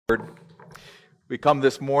We come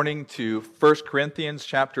this morning to 1 Corinthians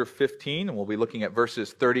chapter 15, and we'll be looking at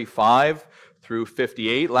verses 35 through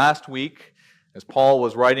 58. Last week, as Paul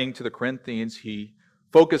was writing to the Corinthians, he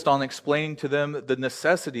focused on explaining to them the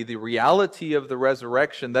necessity, the reality of the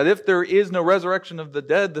resurrection, that if there is no resurrection of the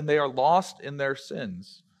dead, then they are lost in their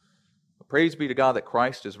sins. But praise be to God that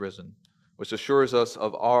Christ is risen, which assures us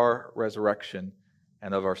of our resurrection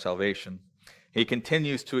and of our salvation. He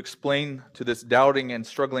continues to explain to this doubting and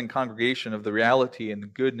struggling congregation of the reality and the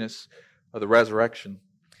goodness of the resurrection.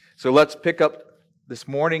 So let's pick up this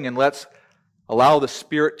morning and let's allow the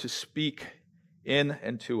Spirit to speak in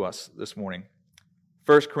and to us this morning.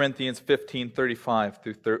 1 Corinthians 15:35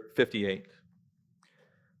 through 58.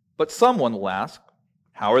 But someone will ask,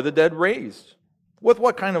 how are the dead raised? With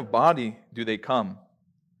what kind of body do they come?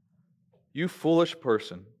 You foolish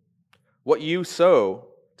person, what you sow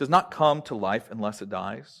does not come to life unless it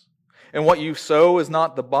dies. And what you sow is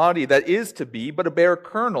not the body that is to be, but a bare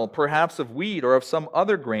kernel, perhaps of wheat or of some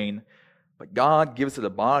other grain. But God gives it a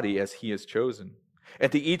body as He has chosen,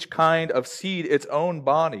 and to each kind of seed its own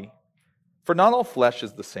body. For not all flesh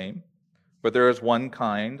is the same, but there is one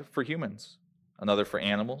kind for humans, another for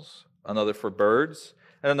animals, another for birds,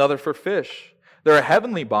 and another for fish. There are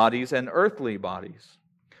heavenly bodies and earthly bodies.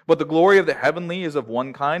 But the glory of the heavenly is of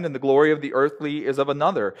one kind, and the glory of the earthly is of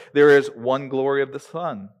another. There is one glory of the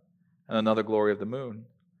sun, and another glory of the moon,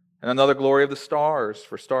 and another glory of the stars,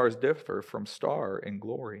 for stars differ from star in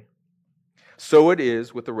glory. So it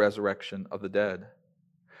is with the resurrection of the dead.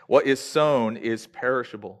 What is sown is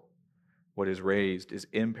perishable. What is raised is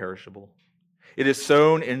imperishable. It is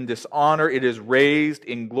sown in dishonor. It is raised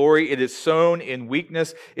in glory. It is sown in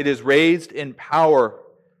weakness. It is raised in power.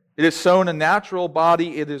 It is sown a natural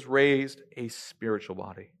body, it is raised a spiritual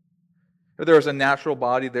body. If there is a natural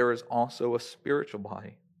body, there is also a spiritual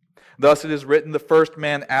body. Thus it is written, the first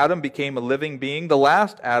man, Adam, became a living being. The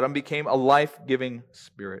last Adam became a life-giving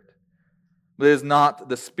spirit. But it is not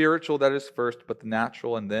the spiritual that is first, but the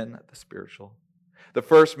natural and then the spiritual. The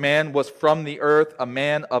first man was from the earth, a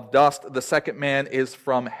man of dust. The second man is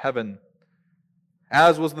from heaven.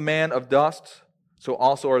 As was the man of dust, so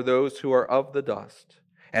also are those who are of the dust.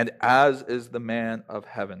 And as is the man of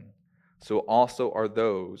heaven, so also are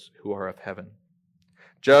those who are of heaven.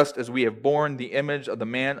 Just as we have borne the image of the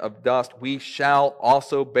man of dust, we shall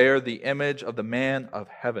also bear the image of the man of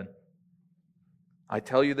heaven. I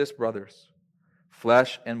tell you this, brothers,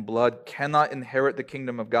 flesh and blood cannot inherit the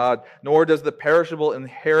kingdom of God, nor does the perishable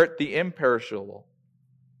inherit the imperishable.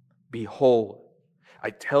 Behold,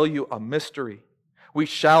 I tell you a mystery. We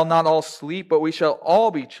shall not all sleep, but we shall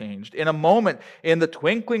all be changed in a moment, in the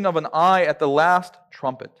twinkling of an eye, at the last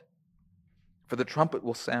trumpet. For the trumpet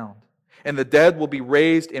will sound, and the dead will be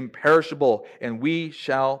raised imperishable, and we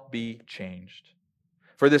shall be changed.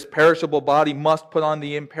 For this perishable body must put on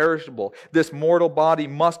the imperishable. This mortal body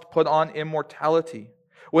must put on immortality.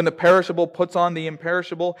 When the perishable puts on the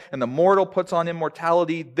imperishable, and the mortal puts on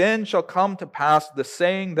immortality, then shall come to pass the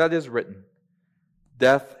saying that is written,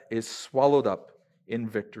 death is swallowed up in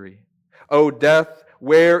victory. O death,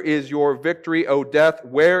 where is your victory? O death,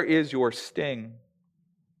 where is your sting?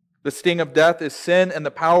 The sting of death is sin, and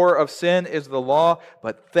the power of sin is the law.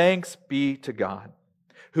 But thanks be to God,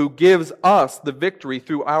 who gives us the victory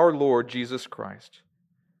through our Lord Jesus Christ.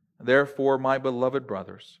 Therefore, my beloved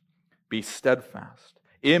brothers, be steadfast,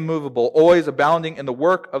 immovable, always abounding in the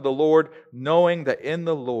work of the Lord, knowing that in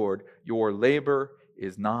the Lord your labor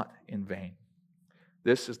is not in vain.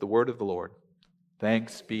 This is the word of the Lord.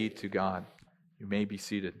 Thanks be to God. You may be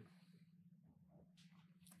seated.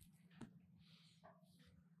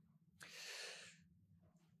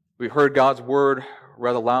 We heard God's word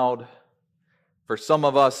read aloud. For some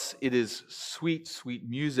of us, it is sweet, sweet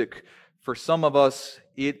music. For some of us,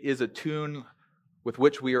 it is a tune with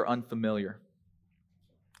which we are unfamiliar.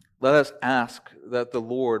 Let us ask that the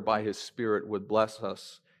Lord, by His Spirit, would bless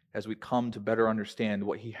us as we come to better understand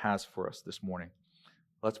what He has for us this morning.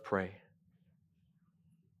 Let's pray.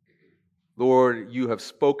 Lord, you have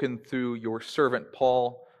spoken through your servant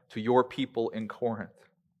Paul to your people in Corinth.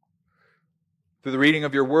 Through the reading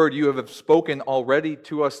of your word, you have spoken already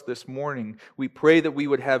to us this morning. We pray that we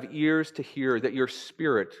would have ears to hear, that your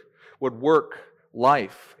Spirit would work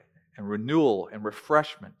life and renewal and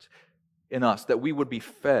refreshment in us, that we would be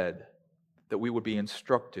fed, that we would be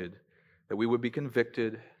instructed, that we would be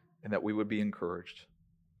convicted, and that we would be encouraged.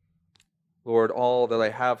 Lord, all that I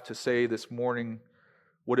have to say this morning,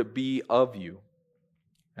 would it be of you,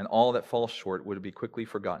 and all that falls short, would it be quickly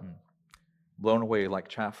forgotten, blown away like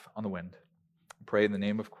chaff on the wind. I pray in the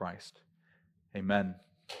name of Christ. Amen.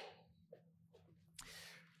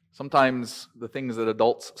 Sometimes the things that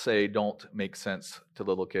adults say don't make sense to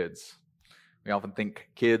little kids. We often think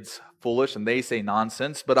kids foolish and they say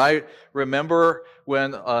nonsense, but I remember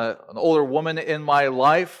when an older woman in my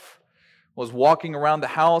life was walking around the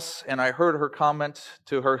house and I heard her comment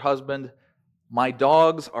to her husband, "My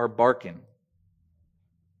dogs are barking."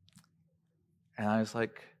 And I was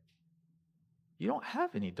like, "You don't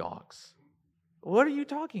have any dogs. What are you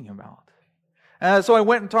talking about?" And so I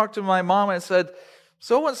went and talked to my mom and said,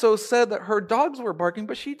 "So-and-so said that her dogs were barking,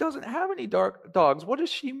 but she doesn't have any dogs. What does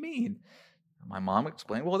she mean?" My mom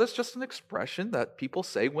explained, "Well, that's just an expression that people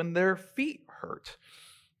say when their feet hurt."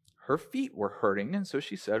 Her feet were hurting, and so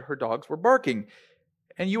she said her dogs were barking.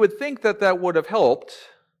 And you would think that that would have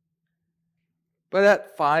helped. But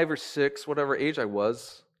at 5 or 6, whatever age I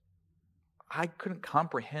was, I couldn't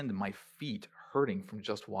comprehend my feet hurting from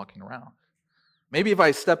just walking around. Maybe if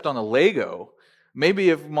I stepped on a Lego, maybe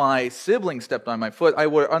if my sibling stepped on my foot, I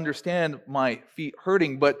would understand my feet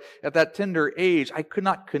hurting. But at that tender age, I could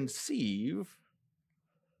not conceive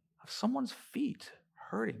of someone's feet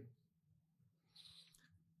hurting.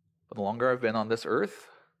 But the longer I've been on this earth,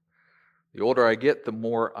 the older I get, the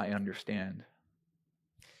more I understand.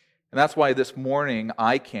 And that's why this morning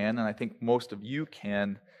I can, and I think most of you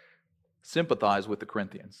can, sympathize with the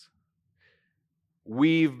Corinthians.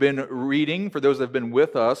 We've been reading, for those that have been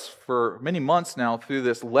with us for many months now through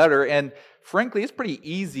this letter, and frankly, it's pretty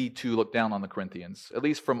easy to look down on the Corinthians, at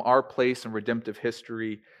least from our place in redemptive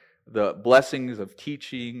history, the blessings of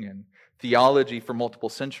teaching and theology for multiple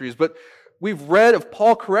centuries. But we've read of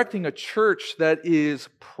Paul correcting a church that is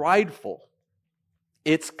prideful.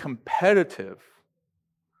 It's competitive.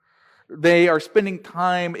 They are spending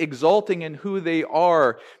time exalting in who they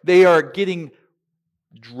are. They are getting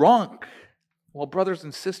drunk while brothers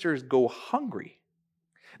and sisters go hungry.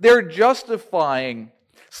 They're justifying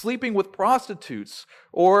sleeping with prostitutes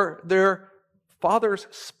or their father's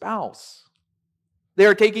spouse. They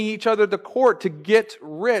are taking each other to court to get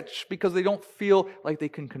rich because they don't feel like they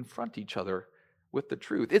can confront each other with the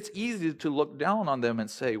truth. It's easy to look down on them and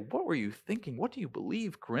say, "What were you thinking? What do you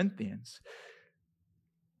believe, Corinthians?"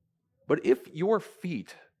 But if your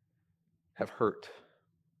feet have hurt,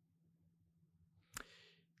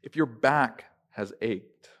 if your back has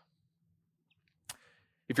ached,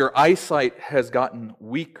 if your eyesight has gotten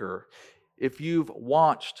weaker, if you've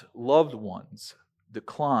watched loved ones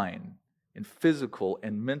decline in physical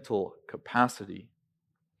and mental capacity,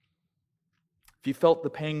 if you felt the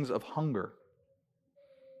pangs of hunger,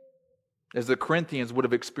 as the Corinthians would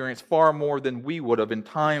have experienced far more than we would have in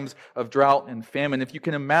times of drought and famine. If you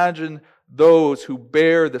can imagine those who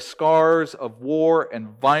bear the scars of war and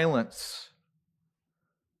violence,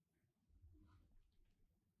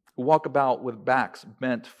 who walk about with backs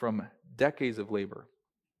bent from decades of labor.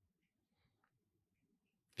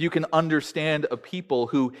 If you can understand a people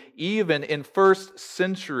who, even in first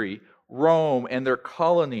century Rome and their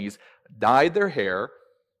colonies, dyed their hair,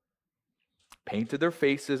 painted their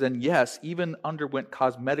faces, and yes, even underwent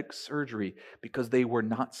cosmetic surgery because they were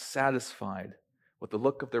not satisfied with the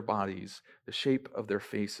look of their bodies, the shape of their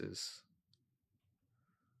faces.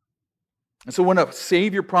 And so when a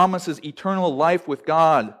Savior promises eternal life with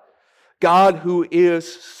God, God who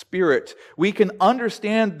is Spirit, we can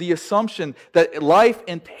understand the assumption that life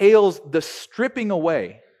entails the stripping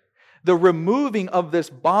away, the removing of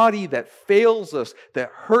this body that fails us,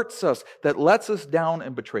 that hurts us, that lets us down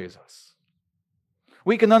and betrays us.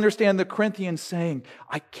 We can understand the Corinthians saying,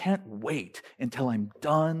 "I can't wait until I'm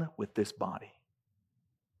done with this body."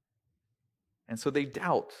 And so they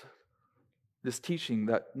doubt this teaching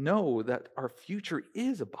that know that our future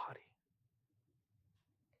is a body.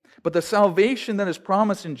 But the salvation that is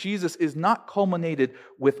promised in Jesus is not culminated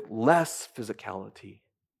with less physicality,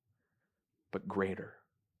 but greater,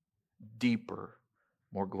 deeper,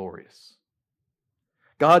 more glorious.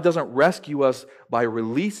 God doesn't rescue us by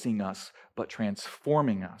releasing us, but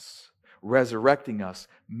transforming us, resurrecting us,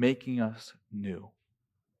 making us new.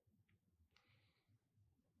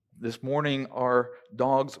 This morning, our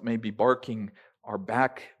dogs may be barking, our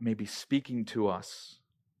back may be speaking to us.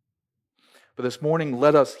 But this morning,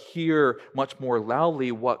 let us hear much more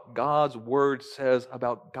loudly what God's Word says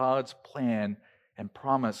about God's plan and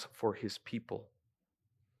promise for His people.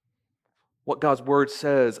 What God's Word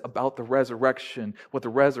says about the resurrection, what the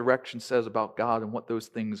resurrection says about God, and what those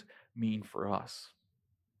things mean for us.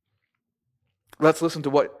 Let's listen to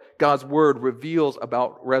what God's Word reveals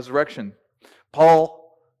about resurrection. Paul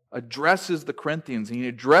addresses the Corinthians, and he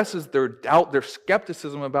addresses their doubt, their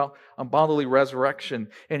skepticism about bodily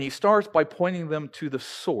resurrection. And he starts by pointing them to the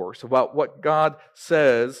source, about what God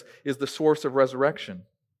says is the source of resurrection.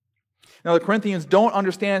 Now, the Corinthians don't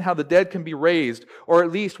understand how the dead can be raised, or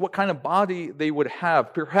at least what kind of body they would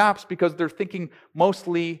have, perhaps because they're thinking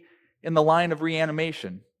mostly in the line of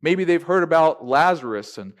reanimation. Maybe they've heard about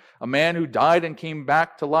Lazarus and a man who died and came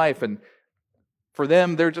back to life, and for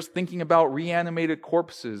them, they're just thinking about reanimated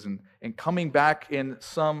corpses and coming back in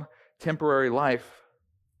some temporary life.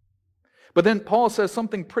 But then Paul says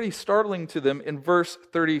something pretty startling to them in verse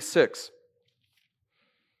 36.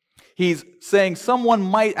 He's saying someone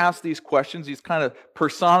might ask these questions. He's kind of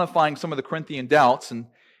personifying some of the Corinthian doubts.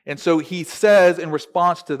 And so he says in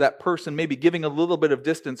response to that person, maybe giving a little bit of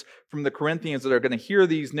distance from the Corinthians that are going to hear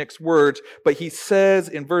these next words, but he says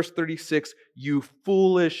in verse 36, "You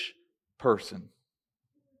foolish person."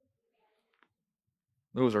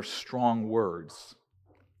 Those are strong words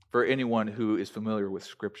for anyone who is familiar with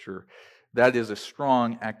Scripture. That is a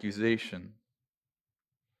strong accusation.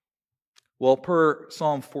 Well, per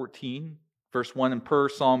Psalm 14, verse 1, and per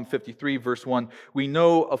Psalm 53, verse 1, we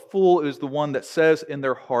know a fool is the one that says in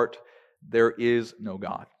their heart, "There is no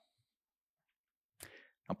God."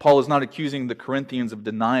 Now, Paul is not accusing the Corinthians of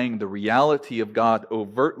denying the reality of God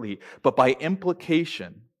overtly, but by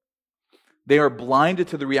implication, they are blinded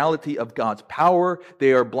to the reality of God's power.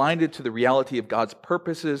 They are blinded to the reality of God's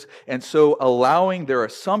purposes, and so allowing their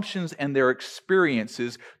assumptions and their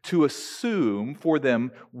experiences to assume for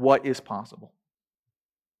them what is possible.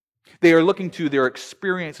 They are looking to their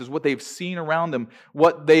experiences, what they've seen around them,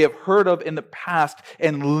 what they have heard of in the past,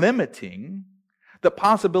 and limiting the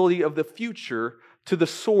possibility of the future to the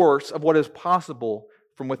source of what is possible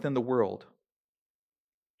from within the world.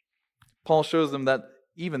 Paul shows them that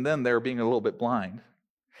even then they're being a little bit blind.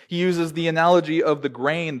 He uses the analogy of the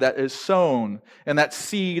grain that is sown, and that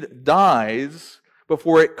seed dies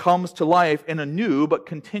before it comes to life in a new but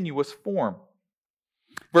continuous form.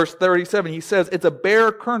 Verse 37, he says, it's a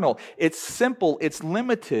bare kernel. It's simple. It's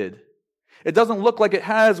limited. It doesn't look like it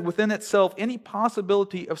has within itself any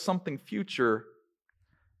possibility of something future.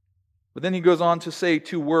 But then he goes on to say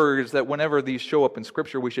two words that whenever these show up in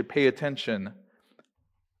Scripture, we should pay attention.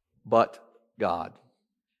 But God.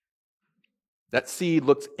 That seed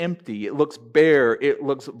looks empty. It looks bare. It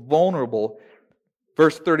looks vulnerable.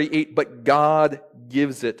 Verse 38, but God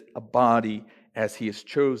gives it a body as He has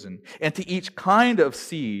chosen, and to each kind of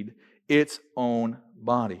seed its own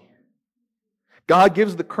body. God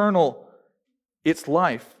gives the kernel its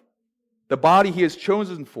life, the body He has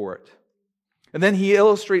chosen for it. And then He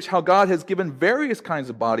illustrates how God has given various kinds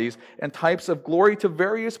of bodies and types of glory to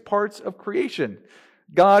various parts of creation.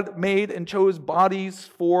 God made and chose bodies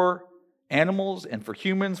for animals and for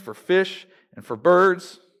humans, for fish and for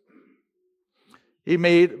birds. He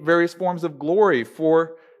made various forms of glory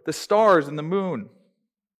for the stars and the moon.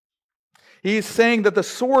 He is saying that the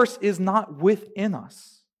source is not within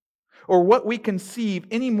us or what we conceive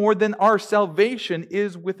any more than our salvation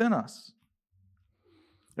is within us.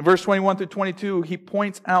 In verse 21 through 22, he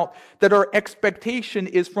points out that our expectation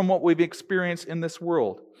is from what we've experienced in this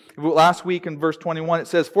world. Last week in verse 21, it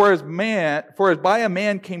says, For as by a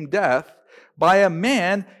man came death, by a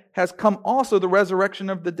man has come also the resurrection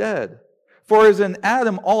of the dead. For as in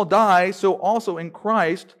Adam all die, so also in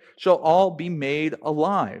Christ shall all be made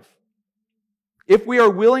alive. If we are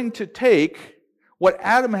willing to take what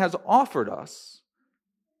Adam has offered us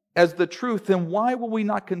as the truth, then why will we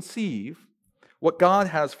not conceive what God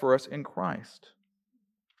has for us in Christ?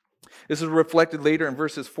 This is reflected later in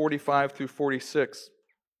verses 45 through 46.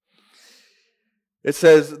 It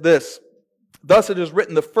says this, Thus it is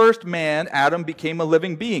written, the first man, Adam, became a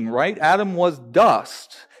living being, right? Adam was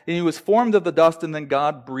dust, and he was formed of the dust, and then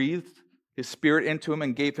God breathed His Spirit into him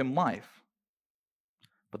and gave him life.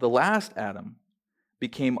 But the last Adam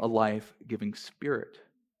became a life-giving spirit.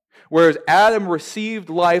 Whereas Adam received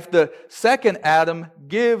life, the second Adam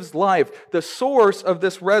gives life. The source of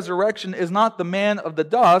this resurrection is not the man of the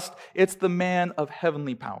dust, it's the man of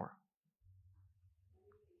heavenly power.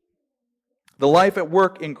 The life at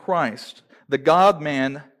work in Christ, the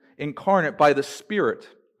God-man incarnate by the Spirit,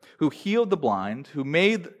 who healed the blind, who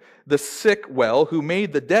made the sick well, who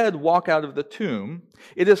made the dead walk out of the tomb,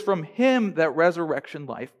 it is from Him that resurrection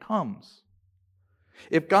life comes.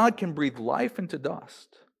 If God can breathe life into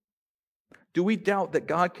dust, do we doubt that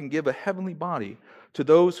God can give a heavenly body to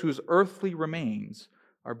those whose earthly remains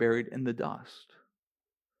are buried in the dust?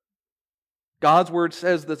 God's word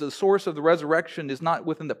says that the source of the resurrection is not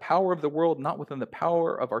within the power of the world, not within the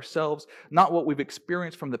power of ourselves, not what we've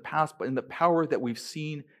experienced from the past, but in the power that we've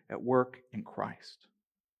seen at work in Christ.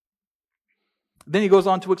 Then he goes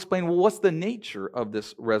on to explain, well, what's the nature of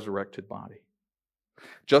this resurrected body?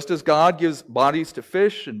 Just as God gives bodies to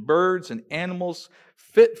fish and birds and animals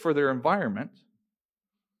fit for their environment,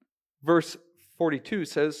 Verse 42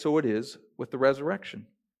 says, so it is with the resurrection.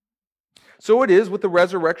 So it is with the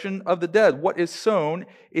resurrection of the dead. What is sown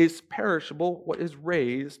is perishable. What is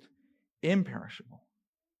raised, imperishable.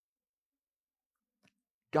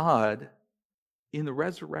 God, in the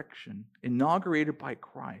resurrection, inaugurated by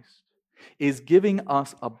Christ, is giving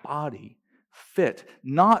us a body fit,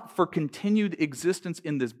 not for continued existence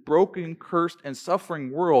in this broken, cursed, and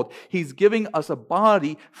suffering world. He's giving us a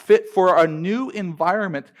body fit for a new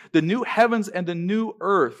environment, the new heavens and the new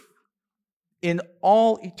earth in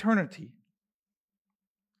all eternity.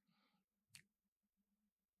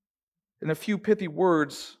 In a few pithy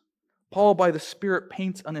words, Paul, by the Spirit,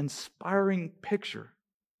 paints an inspiring picture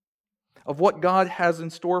of what God has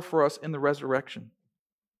in store for us in the resurrection.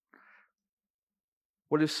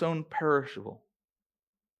 What is sown perishable,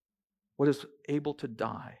 what is able to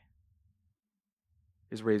die,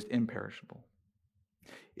 is raised imperishable.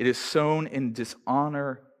 It is sown in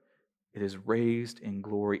dishonor, it is raised in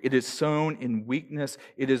glory. It is sown in weakness,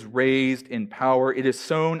 it is raised in power. It is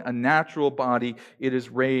sown a natural body, it is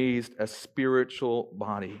raised a spiritual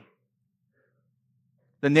body.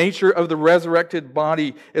 The nature of the resurrected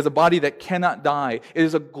body is a body that cannot die. It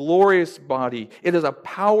is a glorious body. It is a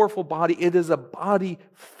powerful body. It is a body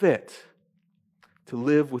fit to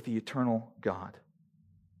live with the eternal God.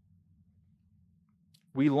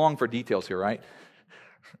 We long for details here, right?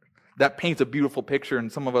 That paints a beautiful picture,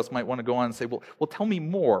 and some of us might want to go on and say, well, tell me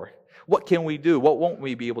more. What can we do? What won't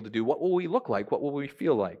we be able to do? What will we look like? What will we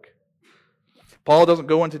feel like? Paul doesn't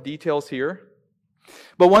go into details here.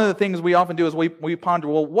 But one of the things we often do is we ponder,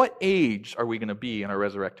 well, what age are we going to be in our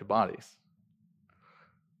resurrected bodies?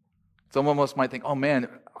 Some of us might think, oh man,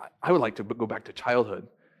 I would like to go back to childhood.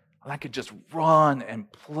 I could just run and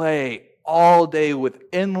play all day with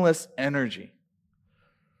endless energy.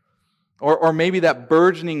 Or maybe that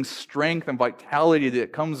burgeoning strength and vitality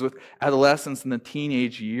that comes with adolescence and the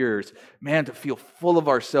teenage years. Man, to feel full of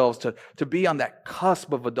ourselves, to be on that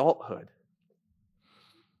cusp of adulthood.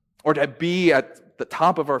 Or to be at the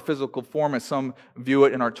top of our physical form as some view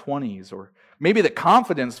it in our 20s. Or maybe the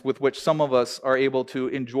confidence with which some of us are able to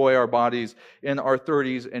enjoy our bodies in our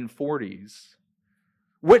 30s and 40s.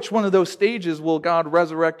 Which one of those stages will God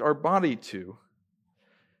resurrect our body to?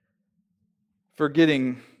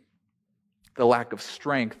 Forgetting the lack of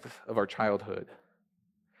strength of our childhood.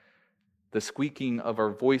 The squeaking of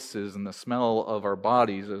our voices and the smell of our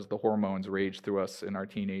bodies as the hormones rage through us in our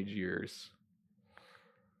teenage years.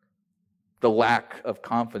 The lack of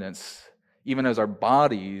confidence, even as our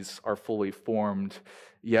bodies are fully formed,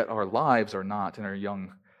 yet our lives are not in our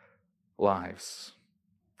young lives.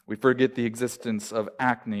 We forget the existence of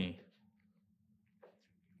acne,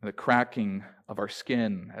 the cracking of our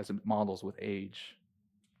skin as it models with age.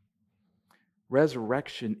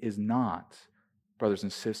 Resurrection is not, brothers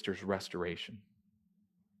and sisters, restoration.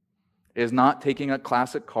 It is not taking a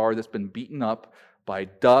classic car that's been beaten up by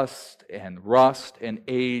dust and rust and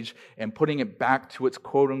age and putting it back to its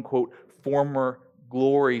quote-unquote former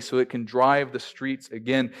glory so it can drive the streets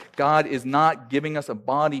again. God is not giving us a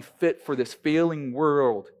body fit for this failing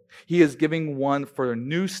world. He is giving one for a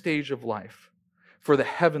new stage of life, for the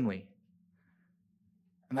heavenly.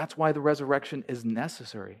 And that's why the resurrection is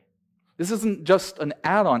necessary. This isn't just an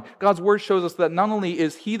add-on. God's Word shows us that not only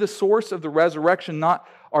is He the source of the resurrection, not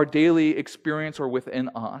our daily experience or within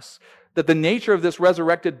us, that the nature of this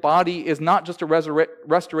resurrected body is not just a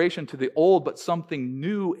restoration to the old, but something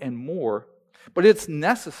new and more. But it's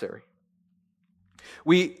necessary.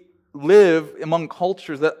 We live among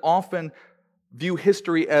cultures that often view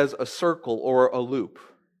history as a circle or a loop.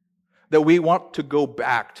 That we want to go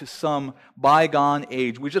back to some bygone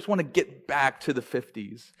age. We just want to get back to the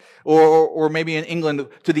 50s. Or maybe in England,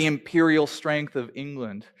 to the imperial strength of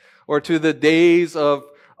England. Or to the days of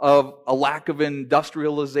a lack of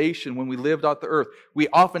industrialization when we lived on the earth. We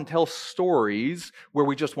often tell stories where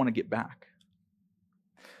we just want to get back.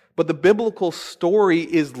 But the biblical story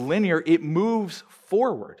is linear. It moves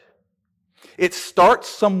forward. It starts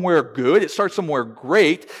somewhere good. It starts somewhere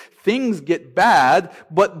great. Things get bad,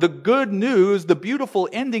 but the good news, the beautiful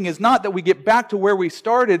ending is not that we get back to where we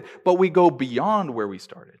started, but we go beyond where we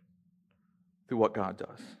started through what God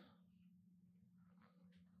does.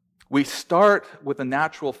 We start with a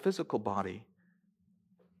natural physical body,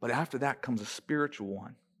 but after that comes a spiritual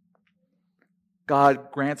one.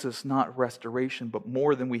 God grants us not restoration, but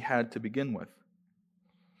more than we had to begin with.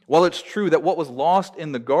 While it's true that what was lost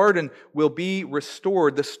in the garden will be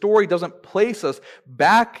restored, the story doesn't place us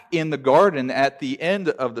back in the garden at the end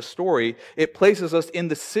of the story. It places us in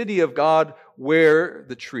the city of God where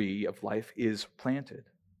the tree of life is planted.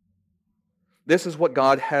 This is what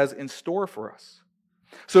God has in store for us.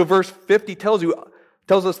 So verse 50 tells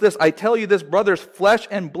us this, I tell you this, brothers, flesh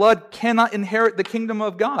and blood cannot inherit the kingdom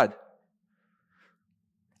of God.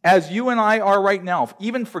 As you and I are right now,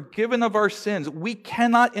 even forgiven of our sins, we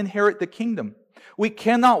cannot inherit the kingdom. We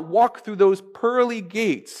cannot walk through those pearly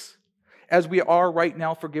gates as we are right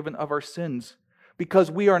now forgiven of our sins, because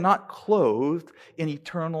we are not clothed in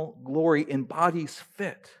eternal glory in bodies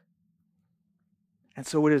fit. And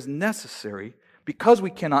so it is necessary, because we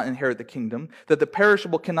cannot inherit the kingdom, that the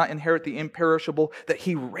perishable cannot inherit the imperishable, that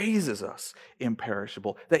He raises us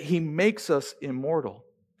imperishable, that He makes us immortal.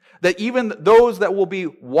 That even those that will be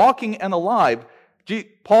walking and alive,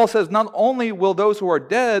 Paul says, not only will those who are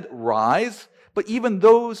dead rise, but even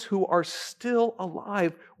those who are still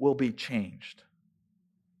alive will be changed.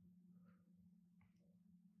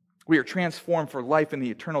 We are transformed for life in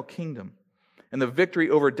the eternal kingdom. And the victory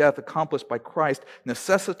over death accomplished by Christ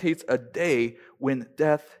necessitates a day when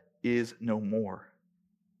death is no more.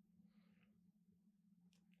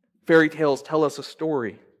 Fairy tales tell us a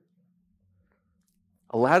story.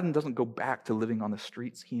 Aladdin doesn't go back to living on the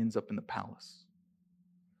streets. He ends up in the palace.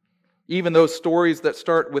 Even those stories that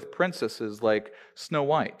start with princesses like Snow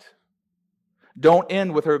White don't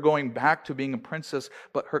end with her going back to being a princess,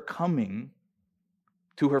 but her coming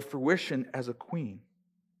to her fruition as a queen.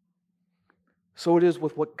 So it is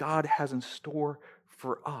with what God has in store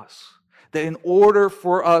for us. That in order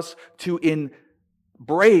for us to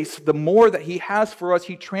embrace the more that He has for us,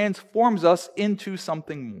 He transforms us into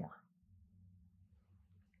something more.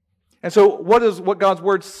 And so what God's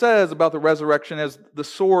Word says about the resurrection as the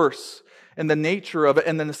source and the nature of it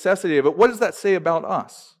and the necessity of it, what does that say about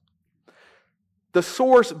us? The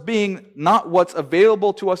source being not what's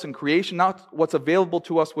available to us in creation, not what's available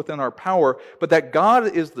to us within our power, but that God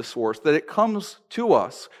is the source, that it comes to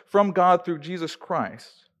us from God through Jesus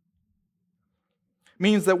Christ.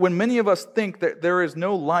 Means that when many of us think that there is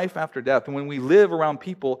no life after death, and when we live around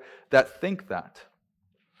people that think that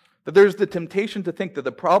there's the temptation to think that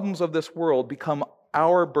the problems of this world become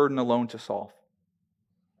our burden alone to solve.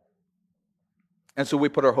 And so we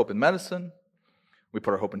put our hope in medicine, we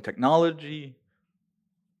put our hope in technology,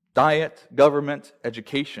 diet, government,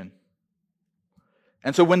 education.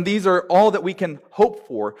 And so when these are all that we can hope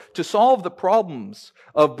for to solve the problems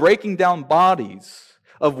of breaking down bodies,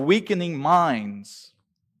 of weakening minds,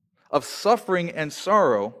 of suffering and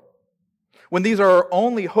sorrow, when these are our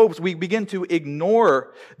only hopes, we begin to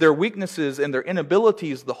ignore their weaknesses and their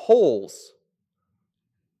inabilities, the holes,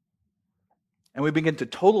 and we begin to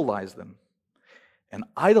totalize them and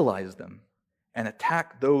idolize them and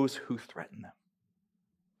attack those who threaten them.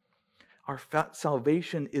 Our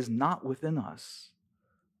salvation is not within us,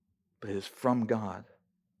 but it is from God.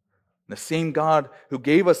 The same God who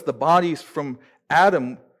gave us the bodies from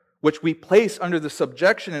Adam, which we place under the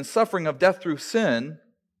subjection and suffering of death through sin,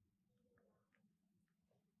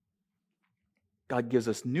 God gives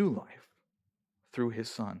us new life through His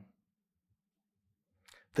Son.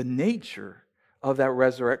 The nature of that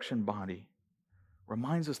resurrection body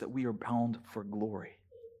reminds us that we are bound for glory,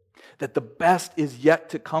 that the best is yet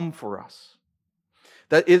to come for us.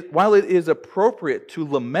 That while it is appropriate to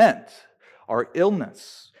lament our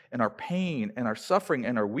illness and our pain and our suffering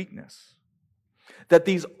and our weakness, that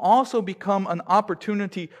these also become an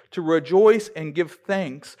opportunity to rejoice and give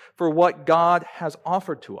thanks for what God has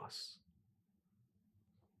offered to us.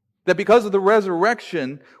 That because of the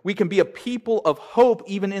resurrection, we can be a people of hope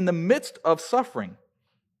even in the midst of suffering.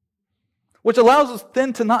 Which allows us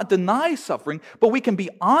then to not deny suffering, but we can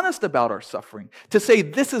be honest about our suffering. To say,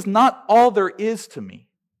 this is not all there is to me.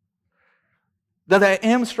 That I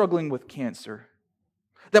am struggling with cancer.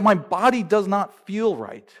 That my body does not feel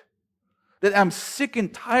right. That I'm sick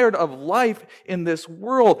and tired of life in this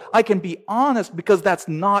world. I can be honest because that's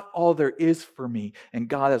not all there is for me. And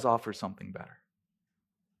God has offered something better.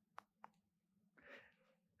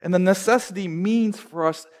 And the necessity means for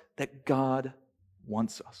us that God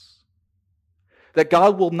wants us. That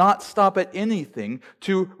God will not stop at anything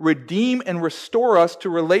to redeem and restore us to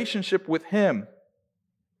relationship with Him.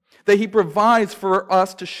 That He provides for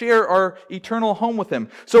us to share our eternal home with Him.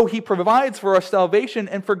 So He provides for our salvation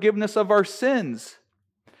and forgiveness of our sins.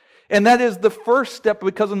 And that is the first step,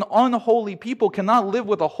 because an unholy people cannot live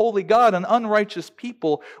with a holy God, an unrighteous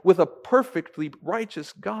people with a perfectly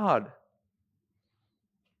righteous God.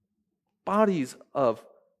 Bodies of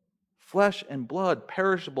flesh and blood,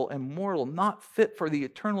 perishable and mortal, not fit for the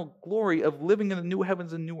eternal glory of living in the new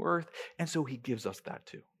heavens and new earth. And so He gives us that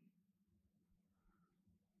too.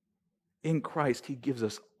 In Christ, He gives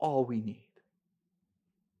us all we need.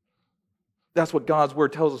 That's what God's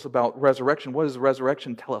Word tells us about resurrection. What does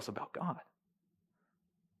resurrection tell us about God?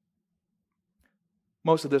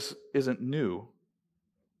 Most of this isn't new.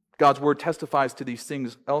 God's word testifies to these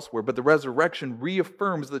things elsewhere, but the resurrection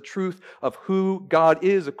reaffirms the truth of who God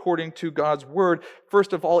is according to God's word.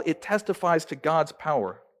 First of all, it testifies to God's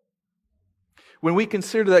power. When we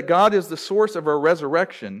consider that God is the source of our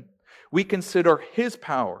resurrection, we consider His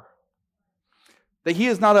power. That He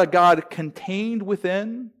is not a God contained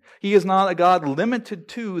within. He is not a God limited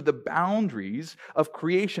to the boundaries of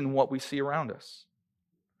creation, what we see around us.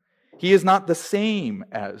 He is not the same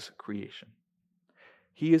as creation.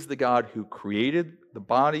 He is the God who created the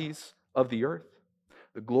bodies of the earth,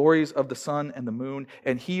 the glories of the sun and the moon,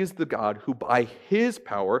 and He is the God who by His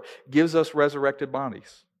power gives us resurrected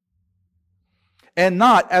bodies. And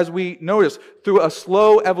not, as we notice, through a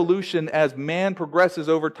slow evolution as man progresses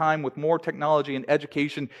over time with more technology and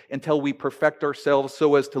education until we perfect ourselves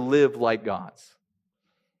so as to live like gods.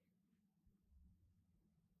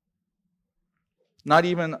 Not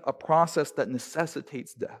even a process that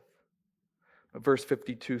necessitates death. But verse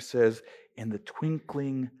 52 says, in the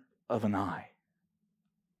twinkling of an eye.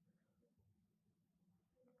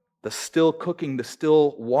 The still cooking, the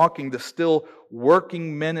still walking, the still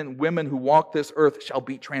working men and women who walk this earth shall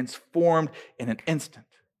be transformed in an instant.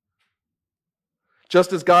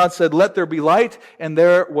 Just as God said, let there be light, and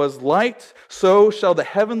there was light, so shall the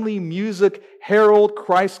heavenly music herald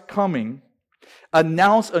Christ's coming,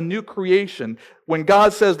 announce a new creation. When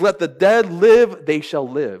God says, let the dead live, they shall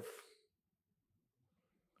live.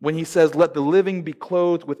 When He says, let the living be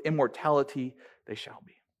clothed with immortality, they shall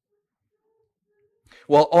be.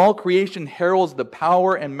 While all creation heralds the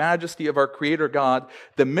power and majesty of our Creator God,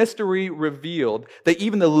 the mystery revealed that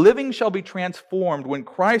even the living shall be transformed when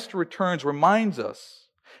Christ returns reminds us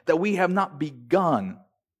that we have not begun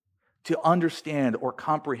to understand or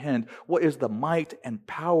comprehend what is the might and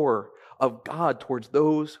power of God towards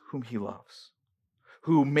those whom He loves,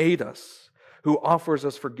 who made us, who offers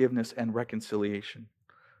us forgiveness and reconciliation.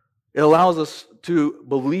 It allows us to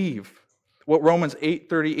believe what Romans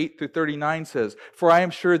 8:38-39 says, for I am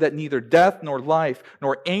sure that neither death nor life,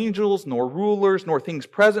 nor angels, nor rulers, nor things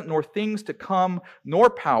present, nor things to come, nor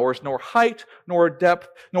powers, nor height, nor depth,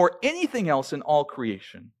 nor anything else in all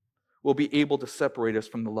creation will be able to separate us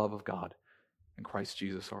from the love of God in Christ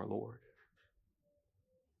Jesus our Lord.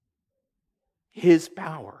 His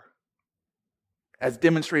power, as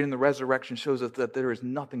demonstrated in the resurrection, shows us that there is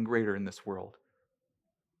nothing greater in this world.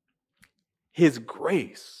 His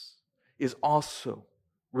grace is also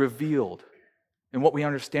revealed in what we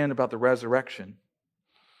understand about the resurrection.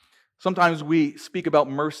 Sometimes we speak about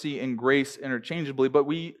mercy and grace interchangeably, but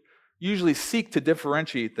we usually seek to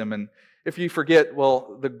differentiate them. And if you forget,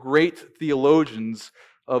 well, the great theologians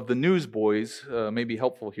of the Newsboys may be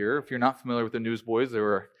helpful here. If you're not familiar with the Newsboys, they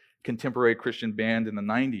were a contemporary Christian band in the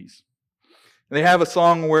 90s. And they have a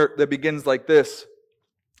song that begins like this: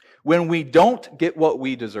 when we don't get what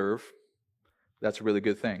we deserve, that's a really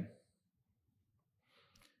good thing.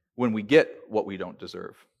 When we get what we don't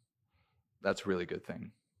deserve, that's a really good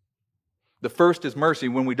thing. The first is mercy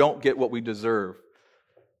when we don't get what we deserve: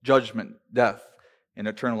 judgment, death, and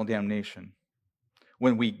eternal damnation.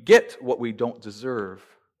 When we get what we don't deserve: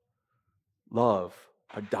 love,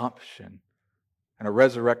 adoption, and a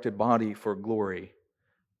resurrected body for glory.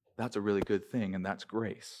 That's a really good thing, and that's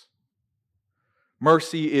grace.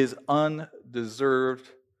 Mercy is undeserved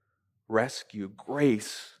rescue.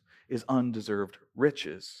 Grace is undeserved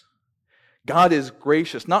riches. God is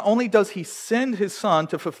gracious. Not only does He send His Son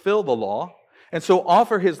to fulfill the law, and so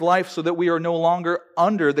offer His life so that we are no longer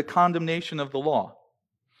under the condemnation of the law,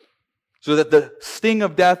 so that the sting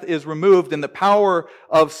of death is removed and the power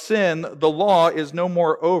of sin, the law, is no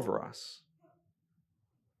more over us.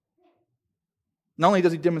 Not only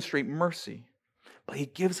does He demonstrate mercy, but He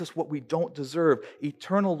gives us what we don't deserve: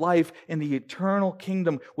 eternal life in the eternal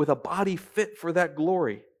kingdom with a body fit for that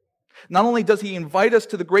glory. Not only does He invite us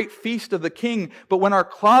to the great feast of the King, but when our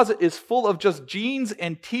closet is full of just jeans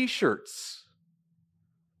and t-shirts,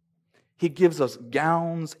 He gives us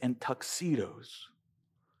gowns and tuxedos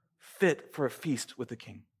fit for a feast with the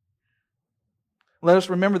King. Let us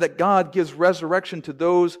remember that God gives resurrection to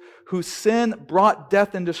those whose sin brought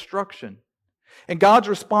death and destruction. And God's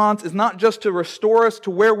response is not just to restore us to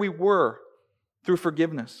where we were through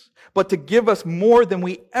forgiveness, but to give us more than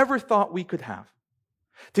we ever thought we could have.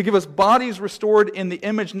 To give us bodies restored in the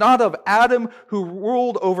image not of Adam, who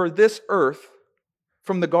ruled over this earth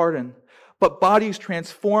from the garden, but bodies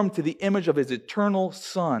transformed to the image of His eternal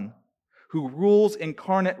Son, who rules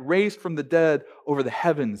incarnate, raised from the dead over the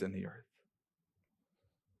heavens and the earth.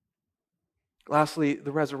 Lastly,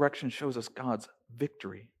 the resurrection shows us God's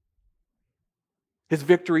victory. His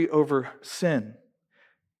victory over sin,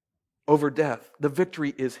 over death. The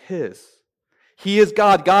victory is His. He is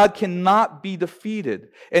God. God cannot be defeated.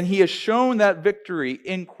 And He has shown that victory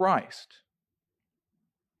in Christ.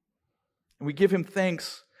 And we give Him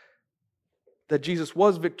thanks that Jesus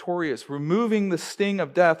was victorious, removing the sting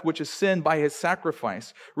of death, which is sin, by His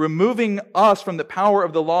sacrifice, removing us from the power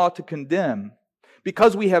of the law to condemn.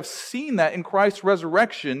 Because we have seen that in Christ's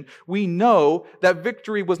resurrection, we know that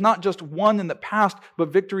victory was not just won in the past,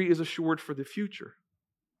 but victory is assured for the future.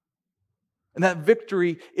 And that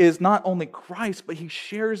victory is not only Christ, but He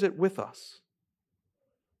shares it with us.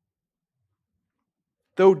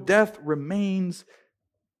 Though death remains,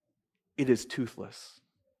 it is toothless.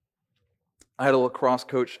 I had a lacrosse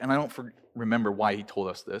coach, and I don't remember why he told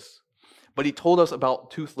us this, but he told us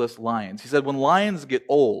about toothless lions. He said when lions get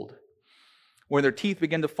old, when their teeth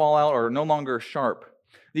begin to fall out or are no longer sharp,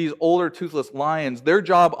 these older toothless lions, their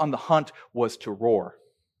job on the hunt was to roar.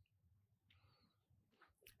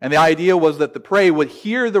 And the idea was that the prey would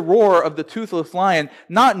hear the roar of the toothless lion,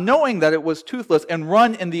 not knowing that it was toothless, and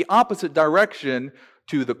run in the opposite direction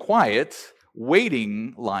to the quiet,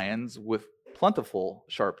 waiting lions with plentiful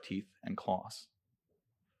sharp teeth and claws.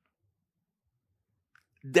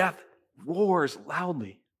 Death roars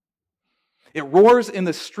loudly. It roars in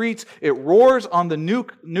the streets. It roars on the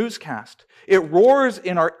newscast. It roars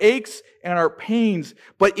in our aches and our pains,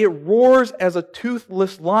 but it roars as a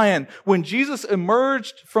toothless lion. When Jesus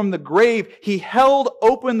emerged from the grave, He held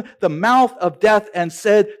open the mouth of death and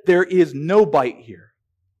said, "There is no bite here."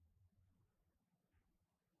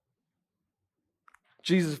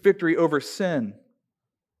 Jesus' victory over sin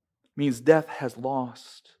means death has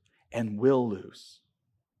lost and will lose.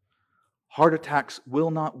 Heart attacks will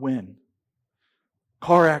not win.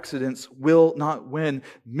 Car accidents will not win.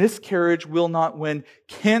 Miscarriage will not win.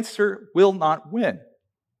 Cancer will not win.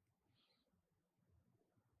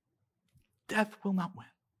 Death will not win.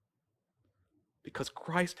 Because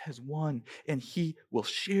Christ has won, and He will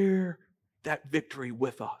share that victory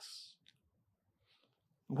with us.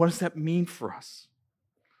 What does that mean for us?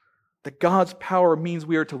 That God's power means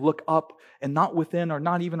we are to look up and not within or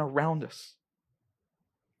not even around us.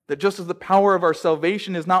 That just as the power of our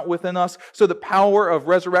salvation is not within us, so the power of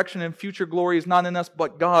resurrection and future glory is not in us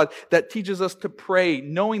but God. That teaches us to pray,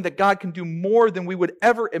 knowing that God can do more than we would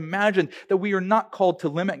ever imagine. That we are not called to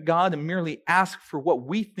limit God and merely ask for what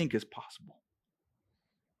we think is possible.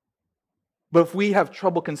 But if we have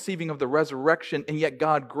trouble conceiving of the resurrection and yet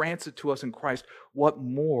God grants it to us in Christ, what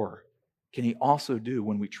more can He also do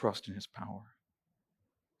when we trust in His power?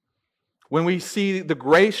 When we see the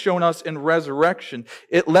grace shown us in resurrection,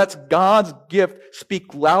 it lets God's gift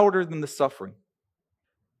speak louder than the suffering.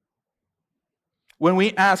 When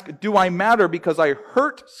we ask, do I matter because I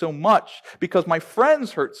hurt so much, because my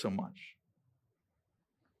friends hurt so much?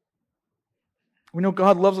 We know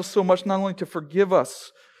God loves us so much not only to forgive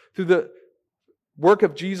us through the work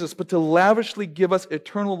of Jesus, but to lavishly give us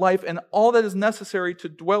eternal life and all that is necessary to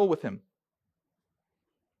dwell with Him.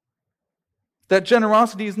 That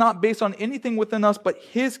generosity is not based on anything within us but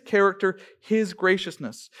His character, His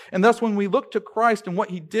graciousness. And thus when we look to Christ and what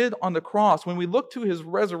He did on the cross, when we look to His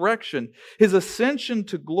resurrection, His ascension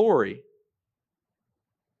to glory,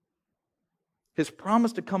 His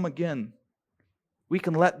promise to come again, we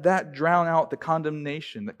can let that drown out the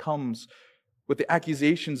condemnation that comes with the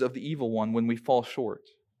accusations of the evil one when we fall short.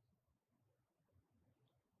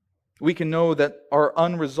 We can know that our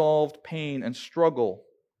unresolved pain and struggle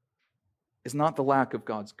is not the lack of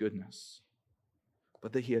God's goodness,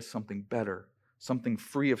 but that He has something better, something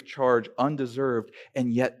free of charge, undeserved,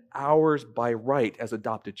 and yet ours by right as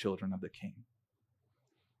adopted children of the King.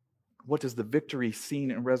 What does the victory seen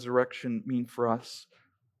in resurrection mean for us?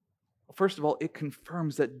 Well, first of all, it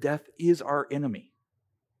confirms that death is our enemy.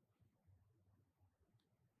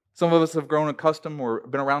 Some of us have grown accustomed or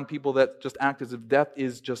been around people that just act as if death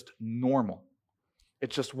is just normal.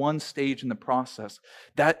 It's just one stage in the process.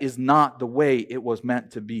 That is not the way it was meant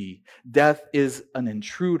to be. Death is an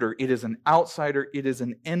intruder. It is an outsider. It is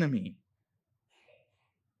an enemy.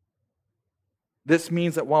 This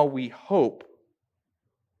means that while we hope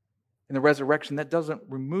in the resurrection, that doesn't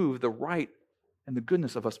remove the right and the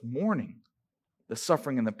goodness of us mourning the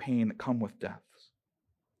suffering and the pain that come with death.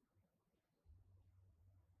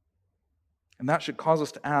 And that should cause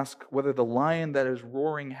us to ask whether the lion that is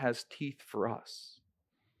roaring has teeth for us.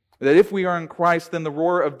 That if we are in Christ, then the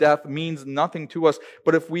roar of death means nothing to us.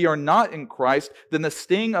 But if we are not in Christ, then the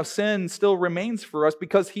sting of sin still remains for us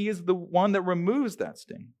because He is the one that removes that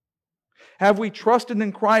sting. Have we trusted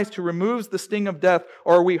in Christ who removes the sting of death,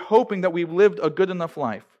 or are we hoping that we've lived a good enough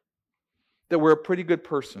life, that we're a pretty good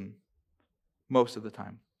person most of the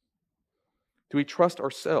time? Do we trust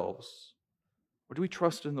ourselves, or do we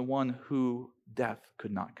trust in the one who death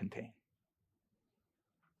could not contain?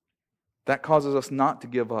 That causes us not to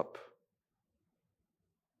give up,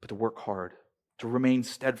 but to work hard, to remain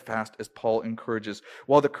steadfast, as Paul encourages.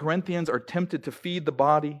 While the Corinthians are tempted to feed the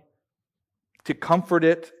body, to comfort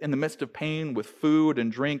it in the midst of pain with food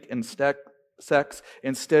and drink and sex,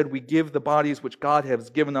 instead we give the bodies which God has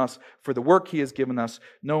given us for the work He has given us,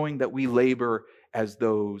 knowing that we labor as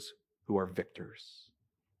those who are victors.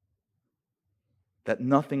 That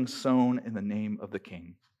nothing sown in the name of the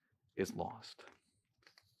King is lost.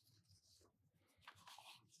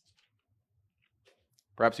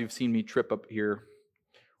 Perhaps you've seen me trip up here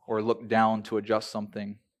or look down to adjust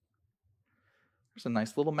something. There's a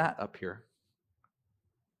nice little mat up here.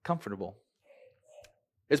 Comfortable.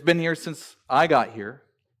 It's been here since I got here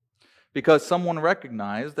because someone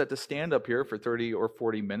recognized that to stand up here for 30 or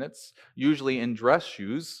 40 minutes, usually in dress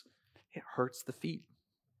shoes, it hurts the feet.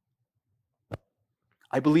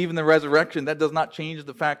 I believe in the resurrection. That does not change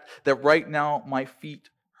the fact that right now my feet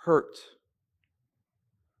hurt.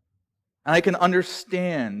 And I can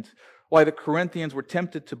understand why the Corinthians were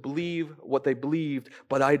tempted to believe what they believed,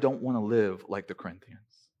 but I don't want to live like the Corinthians.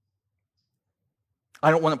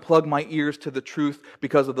 I don't want to plug my ears to the truth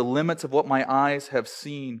because of the limits of what my eyes have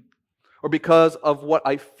seen or because of what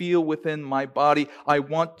I feel within my body. I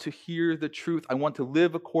want to hear the truth. I want to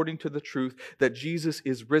live according to the truth that Jesus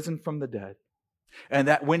is risen from the dead and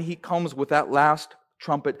that when He comes with that last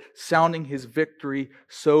trumpet sounding His victory,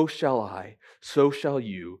 so shall I, so shall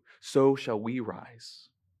you, so shall we rise.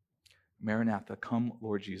 Maranatha, come,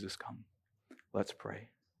 Lord Jesus, come. Let's pray.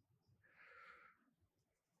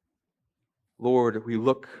 Lord, we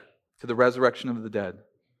look to the resurrection of the dead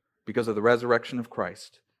because of the resurrection of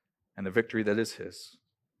Christ and the victory that is His.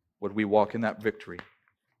 Would we walk in that victory?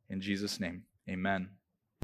 In Jesus' name, amen.